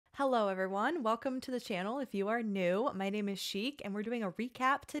Hello everyone, welcome to the channel. If you are new, my name is Chic and we're doing a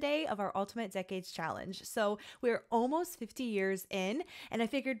recap today of our Ultimate Decades Challenge. So we're almost 50 years in, and I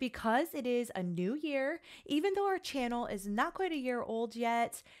figured because it is a new year, even though our channel is not quite a year old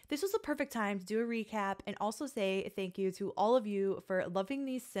yet, this was a perfect time to do a recap and also say thank you to all of you for loving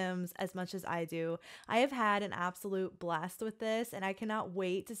these Sims as much as I do. I have had an absolute blast with this and I cannot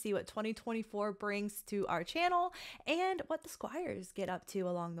wait to see what 2024 brings to our channel and what the Squires get up to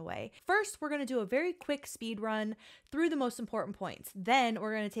along the way. First, we're going to do a very quick speed run through the most important points. Then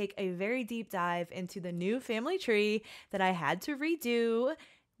we're going to take a very deep dive into the new family tree that I had to redo,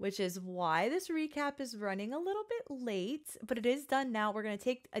 which is why this recap is running a little bit late, but it is done now. We're going to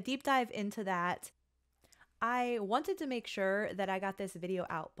take a deep dive into that. I wanted to make sure that I got this video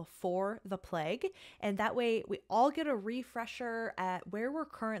out before the plague, and that way we all get a refresher at where we're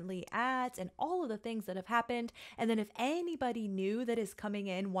currently at and all of the things that have happened. And then if anybody new that is coming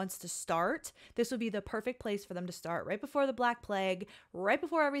in wants to start, this would be the perfect place for them to start right before the Black Plague, right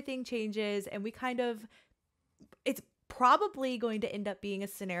before everything changes, and it's probably going to end up being a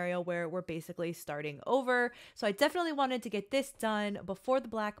scenario where we're basically starting over. So I definitely wanted to get this done before the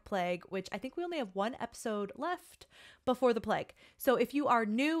Black Plague, which I think we only have one episode left before the plague. So if you are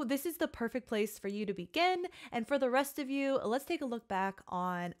new, this is the perfect place for you to begin. And for the rest of you, let's take a look back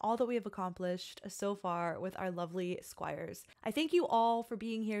on all that we have accomplished so far with our lovely Squires. I thank you all for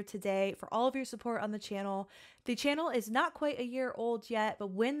being here today, for all of your support on the channel. The channel is not quite a year old yet,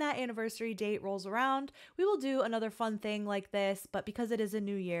 but when that anniversary date rolls around, we will do another fun thing like this. But because it is a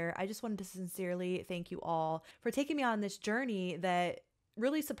new year, I just wanted to sincerely thank you all for taking me on this journey that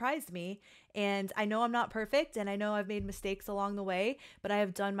really surprised me. And I know I'm not perfect and I know I've made mistakes along the way, but I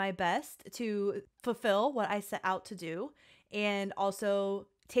have done my best to fulfill what I set out to do and also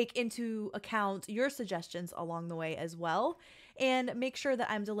take into account your suggestions along the way as well, and make sure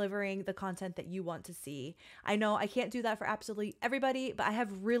that I'm delivering the content that you want to see. I know I can't do that for absolutely everybody, but I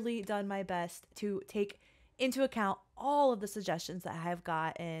have really done my best to take into account all of the suggestions that I have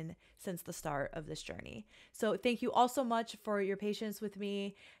gotten since the start of this journey. So thank you all so much for your patience with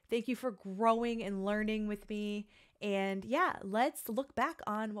me. Thank you for growing and learning with me. And yeah, let's look back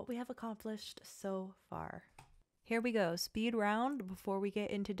on what we have accomplished so far. Here we go, speed round before we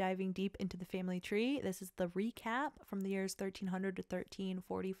get into diving deep into the family tree. This is the recap from the years 1300 to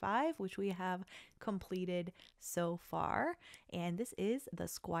 1345, which we have completed so far. And this is the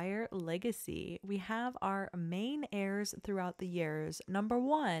Squire Legacy. We have our main heirs throughout the years. Number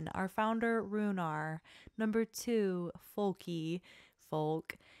 1, our founder Runar. Number 2, Folk.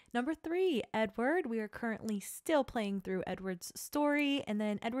 Number 3, Edward. We are currently still playing through Edward's story, and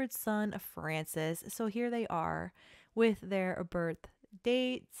then Edward's son, Francis. So here they are with their birth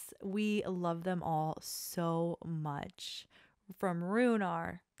dates. We love them all so much. From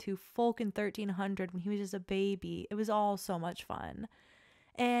Runar to Folk in 1300 when he was just a baby. It was all so much fun.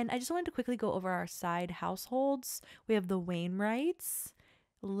 And I just wanted to quickly go over our side households. We have the Wainwrights,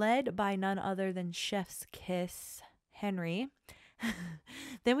 led by none other than Chef's Kiss, Henry.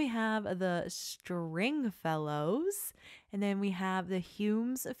 Then we have the Stringfellows, and then we have the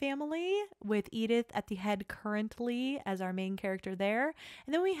Humes family with Edith at the head currently as our main character there.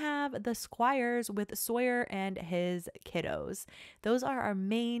 And then we have the Squires with Sawyer and his kiddos. Those are our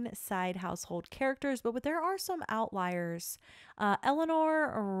main side household characters, but there are some outliers.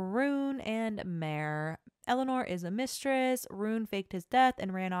 Eleanor, Rune, and Mare. Eleanor is a mistress. Rune faked his death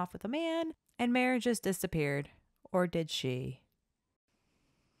and ran off with a man, and Mare just disappeared. Or did she?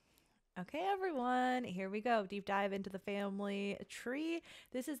 Okay, everyone, here we go. Deep dive into the family tree.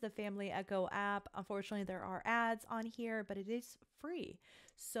 This is the Family Echo app. Unfortunately, there are ads on here, but it is free,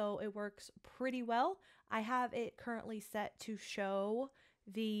 so it works pretty well. I have it currently set to show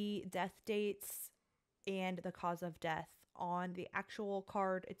the death dates and the cause of death on the actual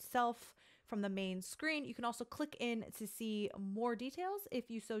card itself from the main screen. You can also click in to see more details if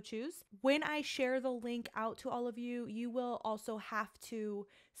you so choose. When I share the link out to all of you, you will also have to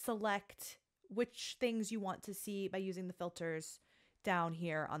select which things you want to see by using the filters down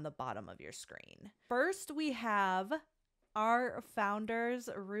here on the bottom of your screen. First, we have our founders,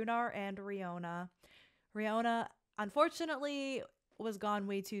 Runar and Riona. Riona, unfortunately, was gone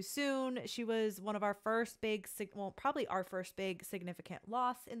way too soon. She was one of our first big, probably our first big significant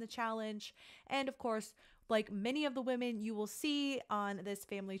loss in the challenge. And of course, like many of the women you will see on this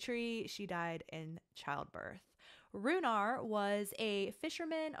family tree, she died in childbirth. Runar was a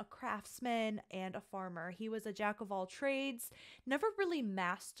fisherman, a craftsman, and a farmer. He was a jack of all trades, never really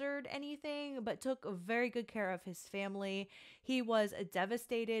mastered anything, but took very good care of his family. He was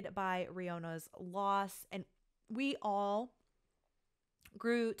devastated by Riona's loss, and we all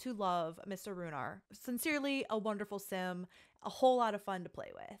grew to love Mr. Runar. Sincerely, a wonderful sim, a whole lot of fun to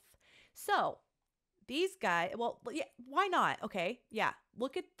play with. So, these guys, well, yeah, why not? Okay, yeah,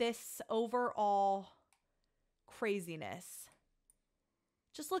 look at this overall craziness.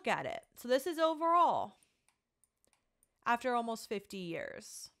 Just look at it. So, this is overall after almost 50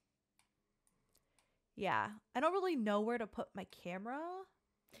 years. Yeah, I don't really know where to put my camera.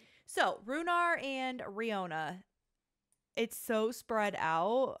 So, Runar and Riona. It's so spread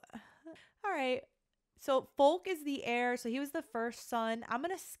out. All right. So Folk is the heir. So he was the first son. I'm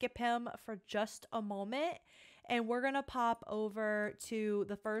going to skip him for just a moment. And we're going to pop over to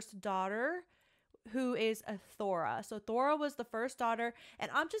the first daughter, who is a Thora. So Thora was the first daughter.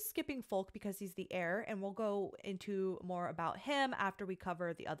 And I'm just skipping Folk because he's the heir. And we'll go into more about him after we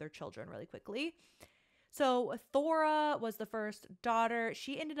cover the other children really quickly. So Thora was the first daughter.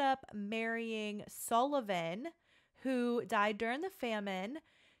 She ended up marrying Sullivan, who died during the famine.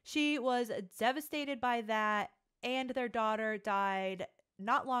 She was devastated by that, and their daughter died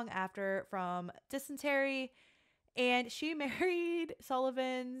not long after from dysentery. And she married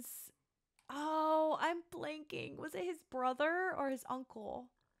Sullivan's, oh, I'm blanking. Was it his brother or his uncle?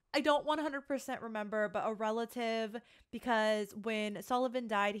 I don't 100% remember, but a relative, because when Sullivan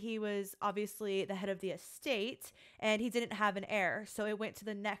died, he was obviously the head of the estate and he didn't have an heir. So it went to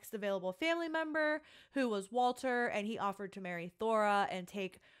the next available family member, who was Walter, and he offered to marry Thora and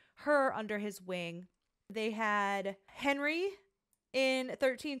take her under his wing. They had Henry in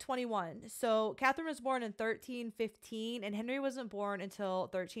 1321. So Catherine was born in 1315 and Henry wasn't born until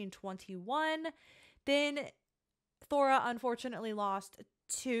 1321. Then Thora unfortunately lost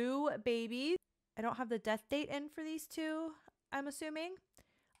 2 babies. I don't have the death date in for these 2, I'm assuming.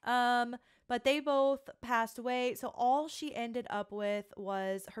 But they both passed away. So all she ended up with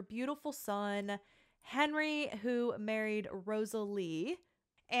was her beautiful son, Henry, who married Rosalie.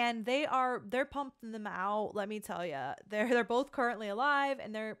 And they're pumping them out, let me tell you. They're both currently alive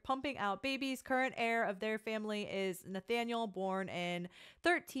and they're pumping out babies. Current heir of their family is Nathaniel, born in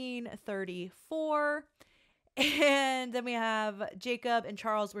 1334. And then we have Jacob and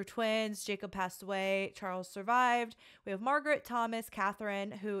Charles were twins. Jacob passed away. Charles survived. We have Margaret, Thomas,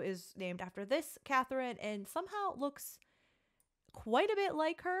 Catherine, who is named after this Catherine and somehow looks quite a bit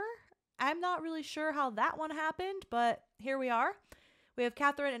like her. I'm not really sure how that one happened, but here we are. We have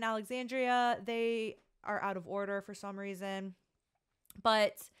Catherine and Alexandria. They are out of order for some reason,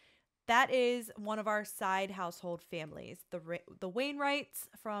 but that is one of our side household families. The Wainwrights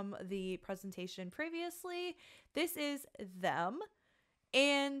from the presentation previously. This is them.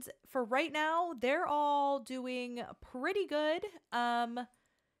 And for right now, they're all doing pretty good.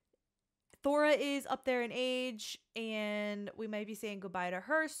 Thora is up there in age, and we might be saying goodbye to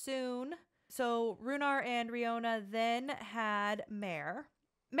her soon. So Runar and Riona then had Mare.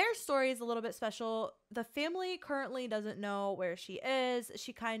 Mare's story is a little bit special. The family currently doesn't know where she is.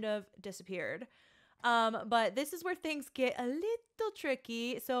 She kind of disappeared. But this is where things get a little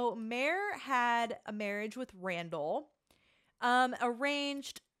tricky. So Mare had a marriage with Randall.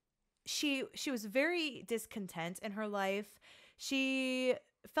 Arranged. She was very discontent in her life. She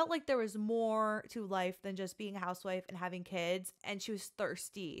felt like there was more to life than just being a housewife and having kids, and she was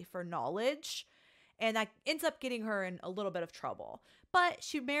thirsty for knowledge, and that ends up getting her in a little bit of trouble. But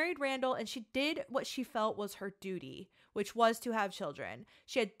she married Randall, and she did what she felt was her duty, which was to have children.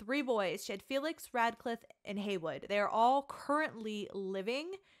 She had 3 boys. She had Felix, Radcliffe, and Haywood. They are all currently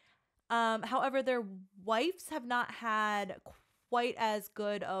living. However, their wives have not had quite as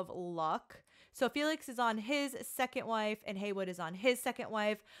good of luck. So Felix is on his second wife and Haywood is on his second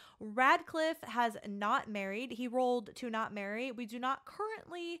wife. Radcliffe has not married. He rolled to not marry. We do not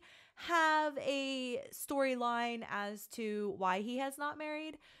currently have a storyline as to why he has not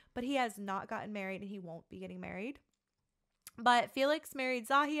married, but he has not gotten married and he won't be getting married. But Felix married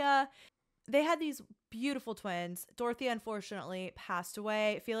Zahia. They had these beautiful twins. Dorothy unfortunately passed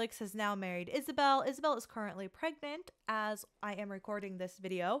away. Felix has now married Isabel. Isabel is currently pregnant as I am recording this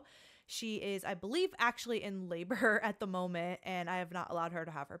video. She is, I believe, actually in labor at the moment, and I have not allowed her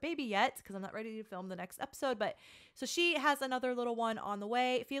to have her baby yet because I'm not ready to film the next episode. But so she has another little one on the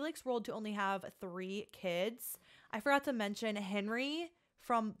way. Felix rolled to only have 3 kids. I forgot to mention Henry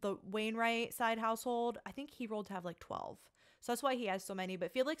from the Wainwright side household. I think he rolled to have like 12. So that's why he has so many.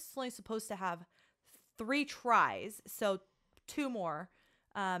 But Felix is only supposed to have 3 tries, so 2 more.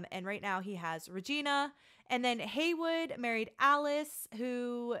 And right now he has Regina. And then Haywood married Alice,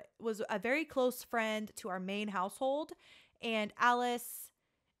 who was a very close friend to our main household. And Alice,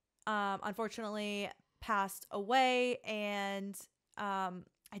 unfortunately, passed away. And I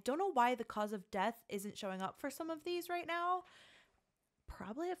don't know why the cause of death isn't showing up for some of these right now.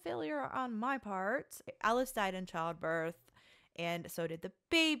 probably a failure on my part. Alice died in childbirth, and so did the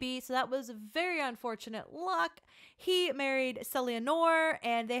baby. So that was very unfortunate luck. He married Celeanor,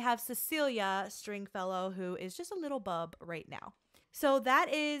 and they have Cecilia Stringfellow, who is just a little bub right now. So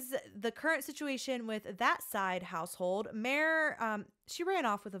that is the current situation with that side household. Mare, she ran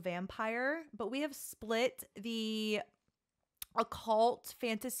off with a vampire, but we have split the occult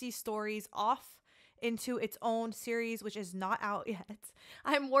fantasy stories off into its own series, which is not out yet.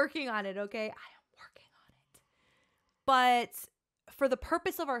 I'm working on it, okay? I am working on it. But for the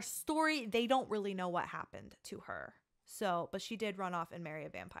purpose of our story, they don't really know what happened to her. So, but she did run off and marry a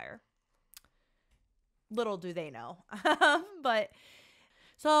vampire. Little do they know. But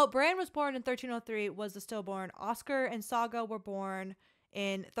so Bran was born in 1303, was the stillborn. Oscar and Saga were born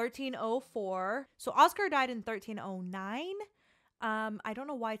in 1304. So Oscar died in 1309. I don't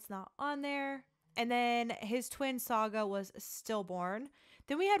know why it's not on there. And then his twin Saga was stillborn.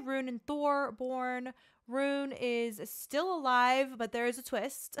 Then we had Rune and Thor born. Rune is still alive, but there is a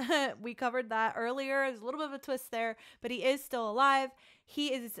twist. We covered that earlier. There's a little bit of a twist there, but he is still alive.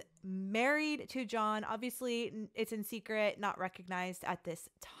 He is married to Jon. Obviously, it's in secret, not recognized at this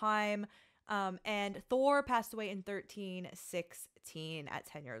time. And Thor passed away in 1316 at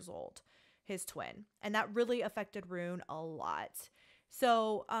 10 years old, his twin. And that really affected Rune a lot.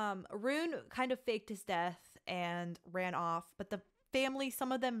 So Rune kind of faked his death and ran off, but the family,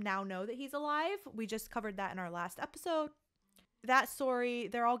 some of them now know that he's alive. We just covered that in our last episode. That story,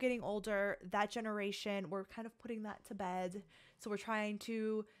 they're all getting older. That generation, we're kind of putting that to bed. So we're trying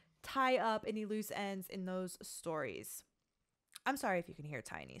to tie up any loose ends in those stories. I'm sorry if you can hear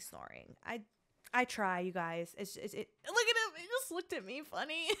Tiny snoring. I try, you guys. Look at him. He just looked at me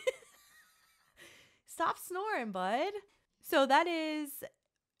funny. Stop snoring, bud. So that is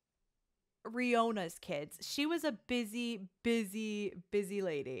Riona's kids. She was a busy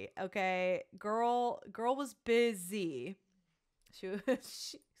lady. Okay. Girl was busy.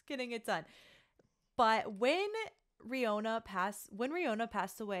 She's getting it done. But when Riona passed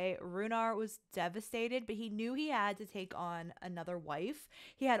away, Runar was devastated, but he knew he had to take on another wife.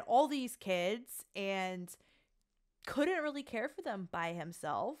 He had all these kids and couldn't really care for them by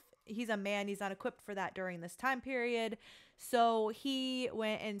himself. He's a man. He's not equipped for that during this time period. So he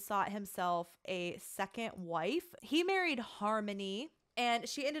went and sought himself a second wife. He married Harmony, and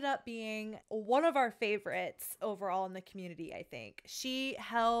she ended up being one of our favorites overall in the community, I think. She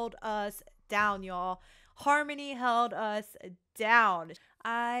held us down, y'all. Harmony held us down.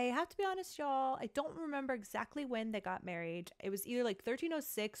 I have to be honest, y'all. I don't remember exactly when they got married. It was either like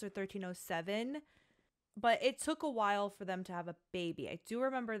 1306 or 1307. But it took a while for them to have a baby. I do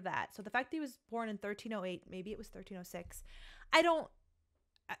remember that. So the fact that he was born in 1308, maybe it was 1306. I don't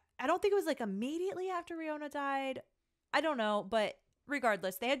think it was like immediately after Riona died. I don't know, but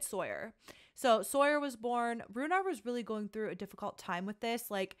regardless, they had Sawyer. So Sawyer was born. Runar was really going through a difficult time with this.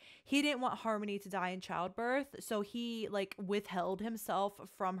 Like, he didn't want Harmony to die in childbirth, so he like withheld himself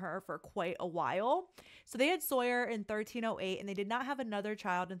from her for quite a while. So they had Sawyer in 1308, and they did not have another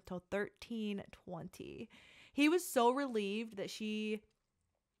child until 1320. He was so relieved that she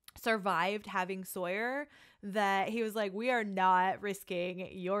survived having Sawyer that he was like, we are not risking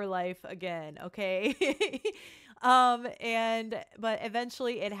your life again, okay? But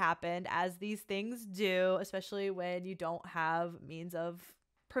eventually it happened, as these things do, especially when you don't have means of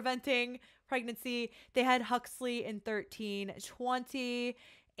preventing pregnancy. They had Huxley in 1320,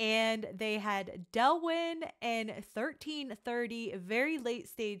 and they had Delwyn in 1330, very late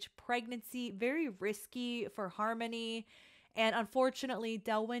stage pregnancy, very risky for Harmony. And unfortunately,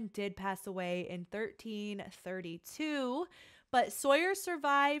 Delwyn did pass away in 1332. But Sawyer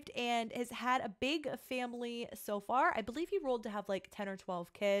survived and has had a big family so far. I believe he rolled to have like 10 or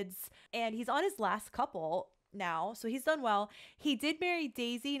 12 kids. And he's on his last couple now, so he's done well. He did marry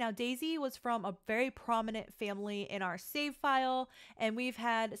Daisy. Now, Daisy was from a very prominent family in our save file, and we've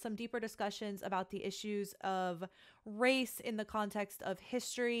had some deeper discussions about the issues of race in the context of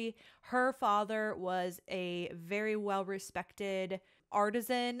history. Her father was a very well-respected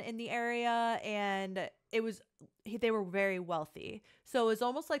artisan in the area, and they were very wealthy. So it was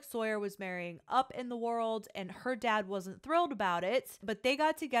almost like Sawyer was marrying up in the world, and her dad wasn't thrilled about it, but they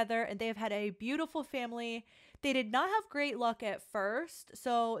got together and they've had a beautiful family. They did not have great luck at first,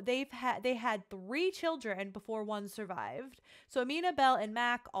 so they had 3 children before one survived. So Amina, Belle, and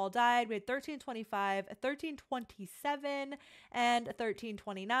Mac all died. We had 1325, 1327, and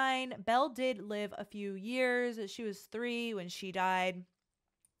 1329. Belle did live a few years. She was 3 when she died.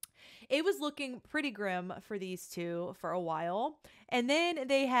 it was looking pretty grim for these two for a while. And then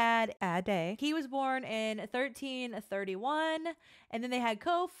they had Ade. He was born in 1331. And then they had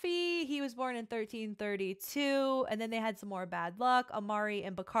Kofi. He was born in 1332. And then they had some more bad luck. Amari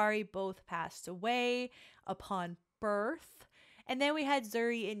and Bakari both passed away upon birth. And then we had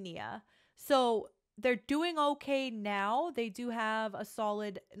Zuri and Nia. So they're doing okay now. They do have a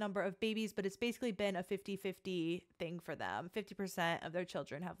solid number of babies, but it's basically been a 50-50 thing for them. 50% of their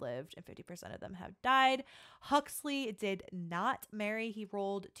children have lived and 50% of them have died. Huxley did not marry. He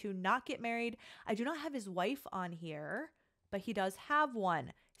rolled to not get married. I do not have his wife on here, but he does have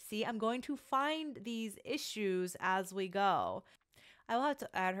one. See, I'm going to find these issues as we go. I will have to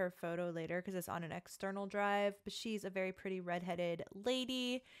add her photo later because it's on an external drive, but she's a very pretty redheaded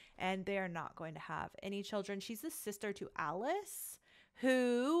lady and they are not going to have any children. She's the sister to Alice,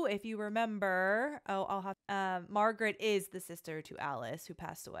 who, if you remember, Margaret is the sister to Alice who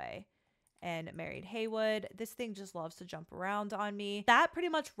passed away and married Haywood. This thing just loves to jump around on me. That pretty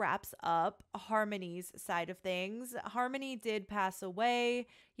much wraps up Harmony's side of things. Harmony did pass away.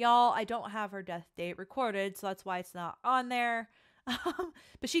 Y'all, I don't have her death date recorded, so that's why it's not on there.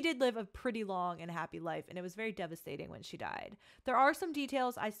 But she did live a pretty long and happy life, and it was very devastating when she died. There are some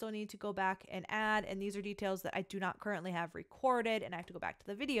details I still need to go back and add, and these are details that I do not currently have recorded, and I have to go back to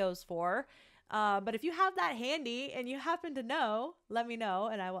the videos for. But if you have that handy and you happen to know, let me know,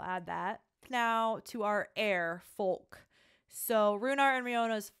 and I will add that. Now to our heir, Folk. So Runar and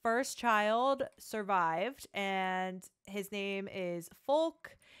Riona's first child survived, and his name is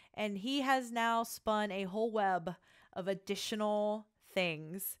Folk, and he has now spun a whole web of additional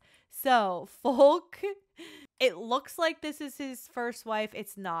things. So Folk, it looks like this is his first wife.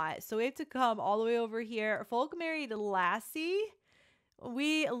 It's not. So we have to come all the way over here. Folk married Lassie.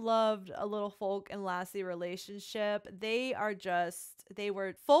 We loved a little Folk and Lassie relationship.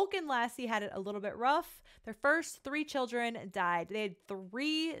 Folk and Lassie had it a little bit rough. Their first 3 children died. They had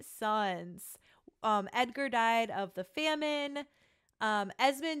 3 sons. Edgar died of the famine.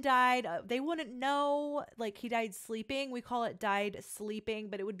 Esmond died. They wouldn't know, like, he died sleeping. We call it died sleeping,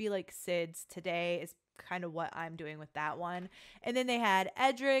 but it would be like SIDS today is kind of what I'm doing with that one. And then they had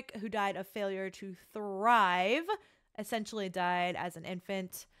Edric, who died of failure to thrive, essentially died as an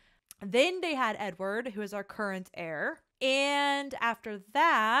infant. Then they had Edward, who is our current heir. And after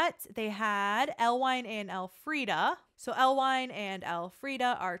that, they had Elwine and Elfrida. So Elwine and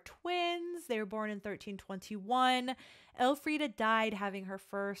Elfrida are twins. They were born in 1321. Elfrida died having her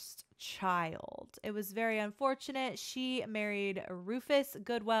first child. It was very unfortunate. She married Rufus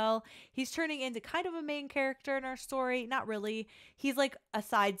Goodwell. He's turning into kind of a main character in our story. Not really. He's like a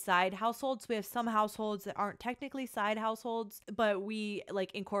side household. So we have some households that aren't technically side households, but we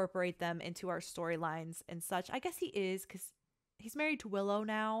like incorporate them into our storylines and such. I guess he is because he's married to Willow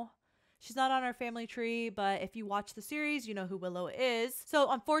now. She's not on our family tree, but if you watch the series, you know who Willow is. So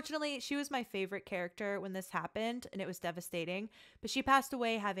unfortunately, she was my favorite character when this happened, and it was devastating. But she passed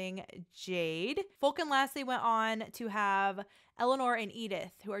away having Jade. Folk and Lassie went on to have Eleanor and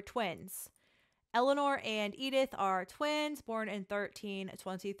Edith, who are twins. Eleanor and Edith are twins, born in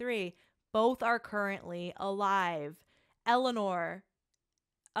 1323. Both are currently alive. Eleanor,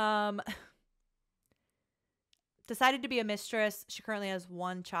 decided to be a mistress. She currently has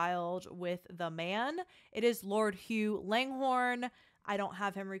 1 child with the man. It is Lord Hugh Langhorne. I don't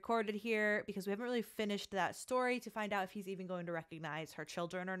have him recorded here because we haven't really finished that story to find out if he's even going to recognize her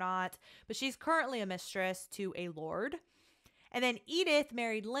children or not. But she's currently a mistress to a lord. And then Edith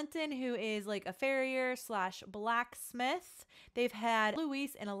married Linton, who is like a farrier / blacksmith. They've had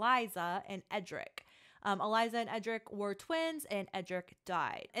Louise and Eliza and Edric. Eliza and Edric were twins, and Edric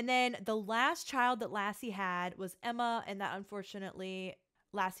died. And then the last child that Lassie had was Emma, and that unfortunately,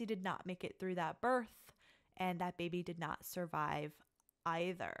 Lassie did not make it through that birth, and that baby did not survive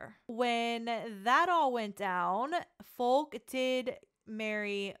either. When that all went down, Folk did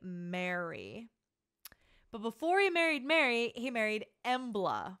marry Mary. But before he married Mary, he married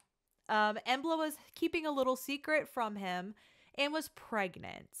Embla. Embla was keeping a little secret from him and was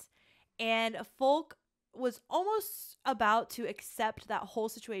pregnant. And Folk was almost about to accept that whole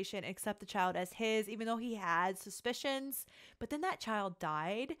situation, accept the child as his, even though he had suspicions. But then that child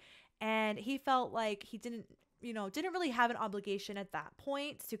died, and he felt like he didn't really have an obligation at that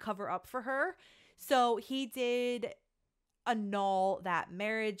point to cover up for her. So he did annul that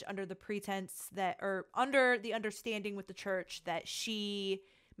marriage under the pretense that, or under the understanding with the church that she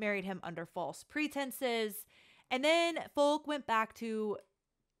married him under false pretenses. And then Folk went back to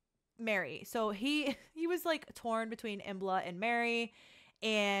Mary. So he was like torn between Embla and Mary,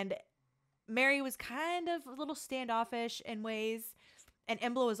 and Mary was kind of a little standoffish in ways. And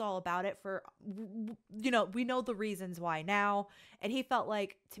Embla was all about it for, we know the reasons why now. And he felt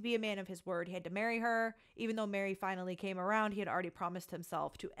like to be a man of his word, he had to marry her. Even though Mary finally came around, he had already promised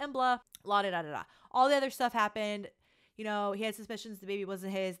himself to Embla. La da da da da. All the other stuff happened. He had suspicions the baby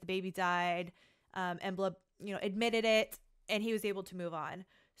wasn't his. The baby died. Embla, admitted it, and he was able to move on.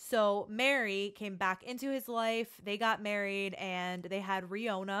 So Mary came back into his life. They got married, and they had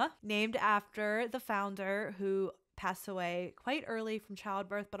Riona, named after the founder who passed away quite early from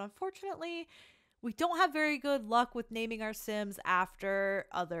childbirth. But unfortunately, we don't have very good luck with naming our Sims after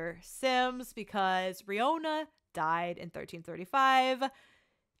other Sims, because Riona died in 1335,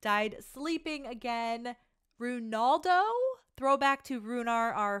 died sleeping again. Runaldo, throwback to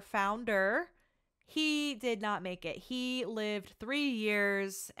Runar, our founder, he did not make it. He lived 3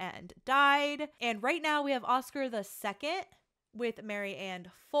 years and died. And right now we have Oscar II with Mary Ann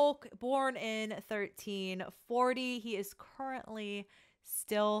Folk, born in 1340. He is currently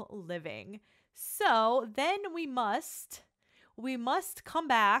still living. So then we must come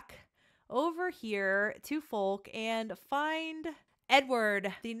back over here to Folk and find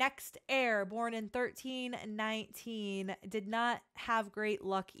Edward, the next heir, born in 1319, did not have great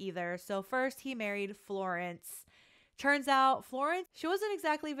luck either. So first he married Florence. Turns out Florence, she wasn't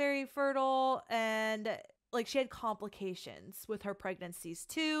exactly very fertile, and she had complications with her pregnancies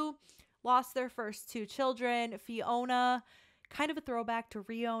too. Lost their first 2 children. Fiona, kind of a throwback to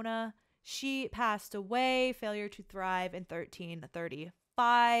Riona, she passed away, failure to thrive in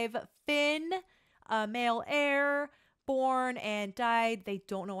 1335. Finn, a male heir, born and died. They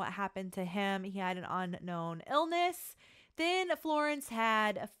don't know what happened to him. He had an unknown illness. Then Florence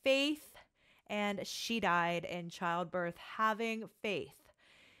had Faith, and she died in childbirth. Having Faith.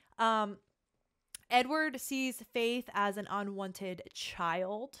 Edward sees Faith as an unwanted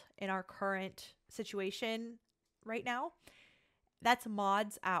child in our current situation right now. That's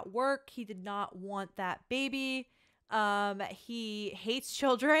Maud's at work. He did not want that baby. He hates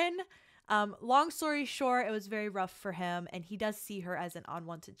children. Long story short, it was very rough for him, and he does see her as an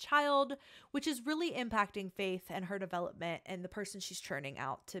unwanted child, which is really impacting Faith and her development and the person she's turning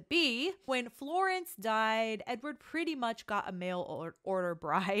out to be. When Florence died, Edward pretty much got a mail order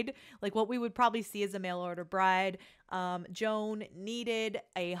bride, like what we would probably see as a mail order bride. Joan needed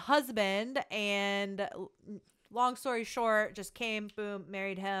a husband, and long story short, just came, boom,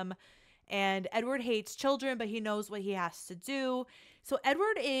 married him. And Edward hates children, but he knows what he has to do. So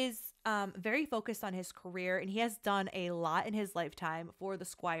Edward is very focused on his career, and he has done a lot in his lifetime for the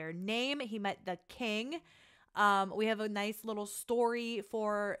Squire name. He met the king. We have a nice little story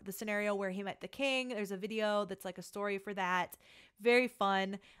for the scenario where he met the king. There's a video that's like a story for that. Very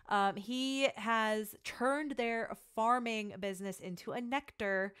fun. He has turned their farming business into a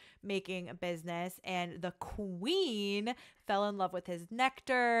nectar making business, and the queen fell in love with his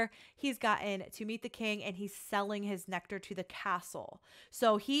nectar. He's gotten to meet the king, and he's selling his nectar to the castle.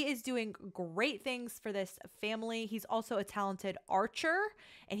 So he is doing great things for this family. He's also a talented archer,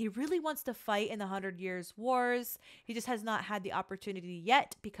 and he really wants to fight in the 100 Years' Wars. He just has not had the opportunity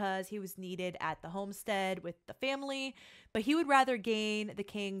yet because he was needed at the homestead with the family. But he would rather gain the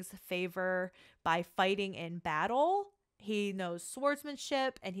king's favor by fighting in battle. He knows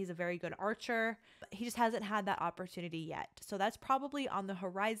swordsmanship, and he's a very good archer. But he just hasn't had that opportunity yet. So that's probably on the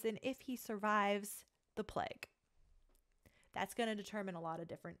horizon if he survives the plague. That's going to determine a lot of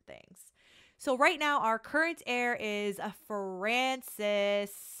different things. So right now, our current heir is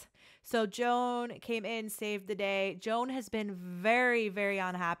Francis. So Joan came in, saved the day. Joan has been very, very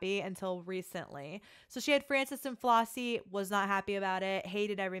unhappy until recently. So she had Francis and Flossie, was not happy about it,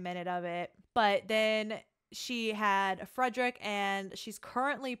 hated every minute of it. But then she had Frederick, and she's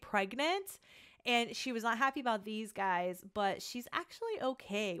currently pregnant. And she was not happy about these guys, but she's actually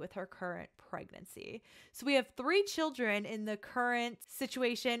okay with her current pregnancy. So we have 3 children in the current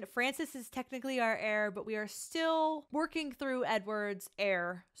situation. Francis is technically our heir, but we are still working through Edward's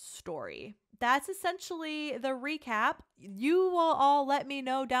heir story. That's essentially the recap. You will all let me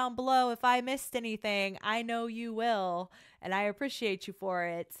know down below if I missed anything. I know you will, and I appreciate you for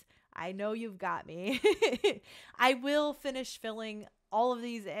it. I know you've got me. I will finish filling all of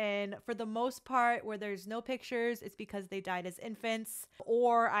these in. For the most part, where there's no pictures, it's because they died as infants,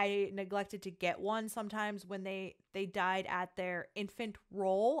 or I neglected to get one sometimes when they died at their infant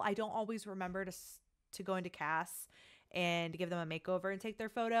role. I don't always remember to go into CAS and give them a makeover and take their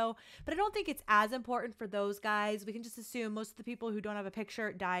photo. But I don't think it's as important for those guys. We can just assume most of the people who don't have a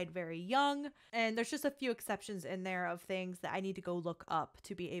picture died very young. And there's just a few exceptions in there of things that I need to go look up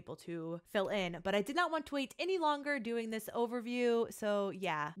to be able to fill in. But I did not want to wait any longer doing this overview. So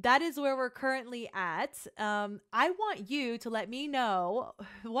yeah, that is where we're currently at. I want you to let me know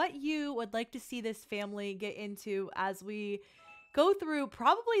what you would like to see this family get into as we go through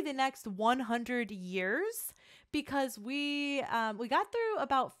probably the next 100 years, because we got through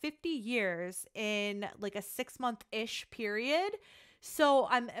about 50 years in like a 6-month-ish period. So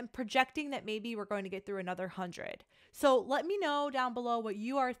I'm projecting that maybe we're going to get through another 100. So let me know down below what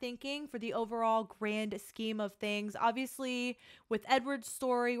you are thinking for the overall grand scheme of things. Obviously, with Edward's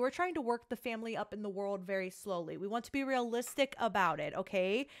story, we're trying to work the family up in the world very slowly. We want to be realistic about it,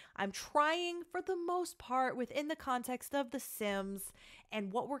 okay? I'm trying, for the most part, within the context of The Sims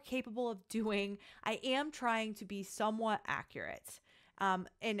and what we're capable of doing, I am trying to be somewhat accurate.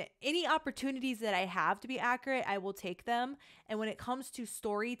 And any opportunities that I have to be accurate, I will take them. And when it comes to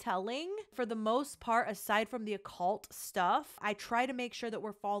storytelling, for the most part, aside from the occult stuff, I try to make sure that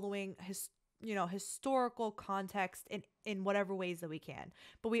we're following historical context in whatever ways that we can.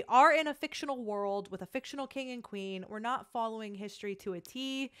 But we are in a fictional world with a fictional king and queen. We're not following history to a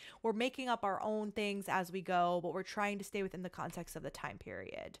T. We're making up our own things as we go, but we're trying to stay within the context of the time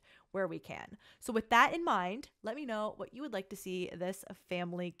period where we can. So with that in mind, let me know what you would like to see this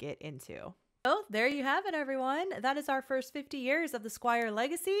family get into. So there you have it, everyone. That is our first 50 years of the Squire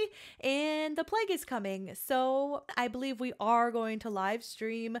Legacy, and the plague is coming. So I believe we are going to live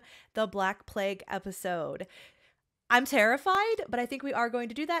stream the Black Plague episode. I'm terrified, but I think we are going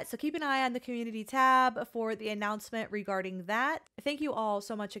to do that. So keep an eye on the community tab for the announcement regarding that. Thank you all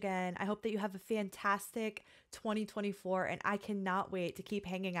so much again. I hope that you have a fantastic 2024, and I cannot wait to keep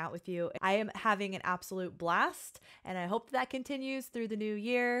hanging out with you. I am having an absolute blast, and I hope that continues through the new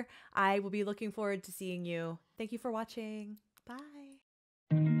year. I will be looking forward to seeing you. Thank you for watching. Bye.